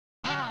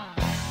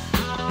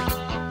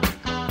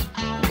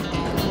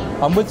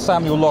I'm with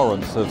Samuel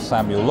Laurence of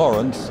Samuel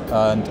Laurence,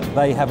 and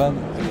they have an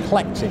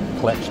eclectic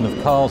collection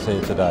of cars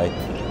here today.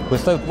 We're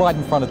stood right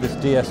in front of this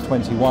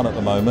DS21 at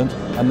the moment,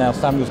 and now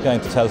Samuel's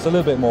going to tell us a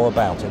little bit more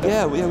about it.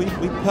 Yeah,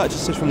 we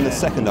purchased it from the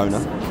second owner,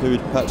 who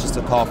had purchased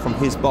a car from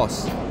his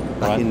boss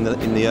back in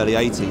the early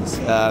 80s.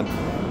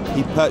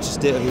 He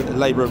purchased it, a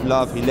labour of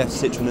love. He left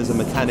Citroen as a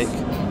mechanic,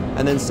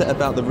 and then set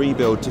about the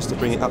rebuild just to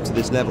bring it up to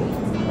this level.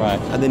 Right.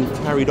 And then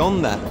carried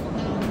on that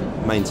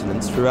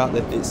maintenance throughout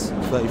its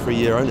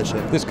 33-year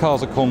ownership. This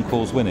car's a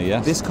concours winner,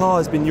 yes? This car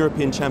has been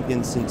European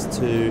champion since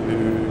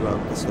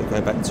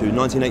going back to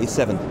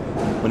 1987,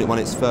 when it won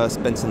its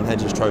first Benson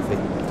Hedges trophy.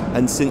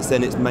 And since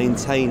then it's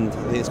maintained,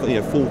 I think it's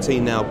got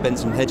 14 now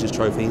Benson Hedges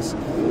trophies,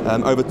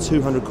 over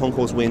 200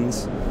 concours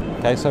wins.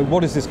 Okay, so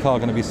what is this car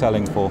going to be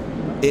selling for?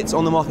 It's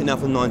on the market now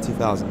for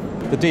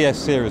 90,000. The DS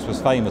series was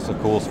famous, of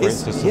course, for its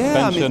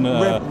suspension. Yeah,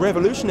 I mean,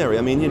 revolutionary.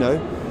 I mean,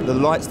 the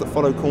lights that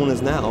follow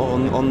corners now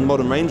on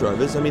modern Range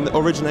Rovers, I mean,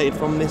 originated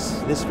from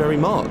this very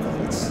mark.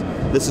 It's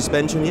the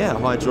suspension,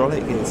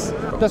 hydraulic.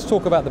 Let's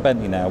talk about the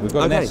Bentley now. We've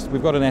got an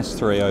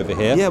S3 over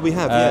here. Yeah, we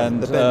have.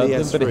 And the Bentley a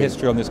little bit of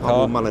history on this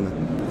car.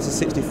 It's a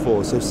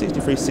 64, so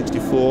 63,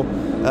 64,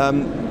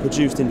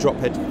 produced in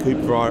drop-head coupe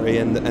variety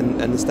and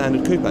the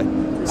standard coupe.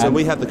 So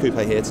we have the coupe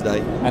here today.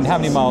 And how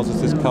many miles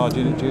is this car?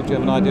 Do you have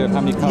an idea of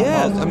how many miles?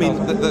 Yeah, I mean,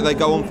 they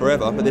go on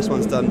forever, but this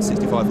one's done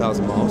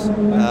 65,000 miles.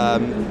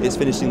 It's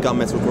finished in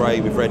gunmetal grey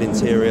with red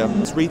interior.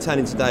 It's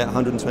retailing today at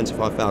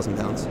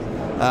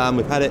 £125,000.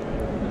 We've had it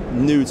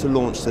new to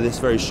launch to this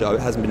very show.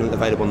 It hasn't been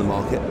available on the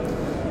market.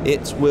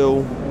 It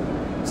will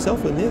sell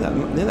for near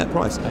that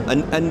price.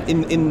 And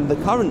in the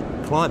current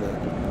climate,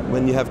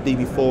 when you have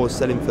DB4s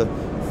selling for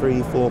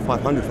 £300,000,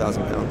 £400,000,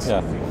 £500,000.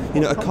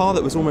 Yeah. A car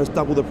that was almost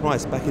double the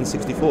price back in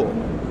 '64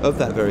 of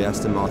that very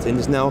Aston Martin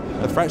is now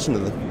a fraction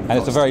of the cost. And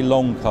it's a very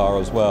long car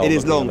as well. It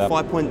is long,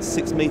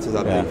 5.6 metres,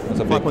 I believe.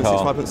 It's a big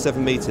car. 5.7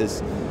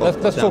 metres.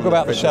 Let's talk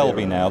about the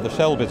Shelby now. The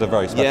Shelby is a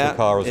very special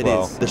car as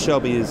well. It is. The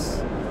Shelby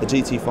is the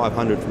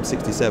GT500 from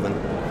 '67.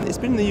 It's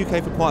been in the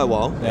UK for quite a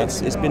while. Yeah.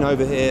 It's been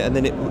over here, and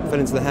then it fell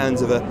into the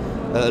hands of a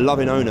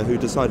loving owner who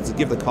decided to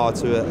give the car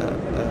to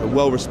a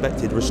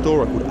well-respected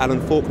restorer called Alan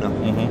Faulkner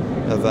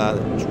of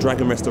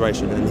Dragon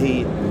Restoration. And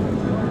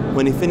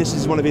when he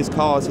finishes one of his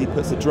cars, he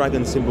puts the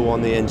Dragon symbol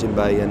on the engine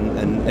bay,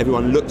 and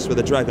everyone looks for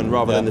the Dragon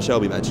rather than the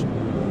Shelby badge.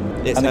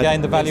 And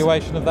again, the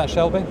valuation of that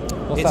Shelby?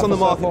 It's on the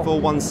market for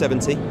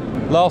 170.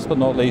 Last but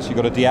not least, you've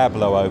got a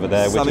Diablo over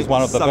there, which is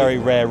one of the very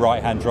rare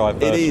right-hand drive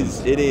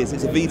versions. It is.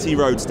 It's a VT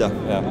Roadster,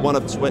 one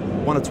of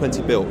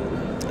 20 built.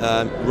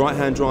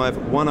 Right-hand drive,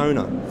 one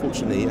owner.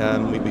 Fortunately,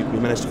 we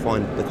managed to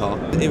find the car.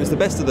 It was the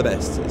best of the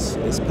best.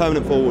 It's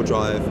permanent four-wheel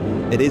drive.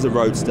 It is a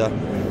Roadster.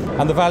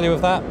 And the value of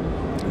that?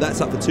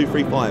 That's up for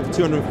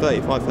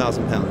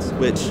 £235,000,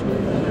 which,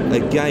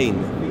 again,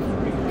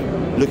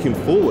 looking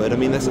forward, I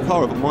mean, that's a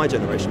car of my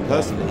generation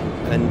personally,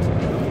 and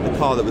a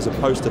car that was a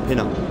poster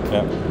pin-up,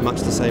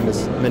 much the same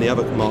as many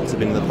other marks have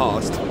been in the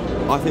past.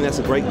 I think that's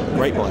a great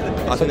buy.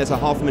 I think that's a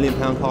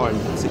 £500,000 car in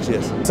 6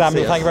 years.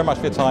 Samuel, thank you very much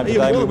for your time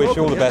today. We wish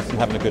you all the best and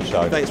having a good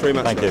show. Thanks very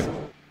much. Thank you.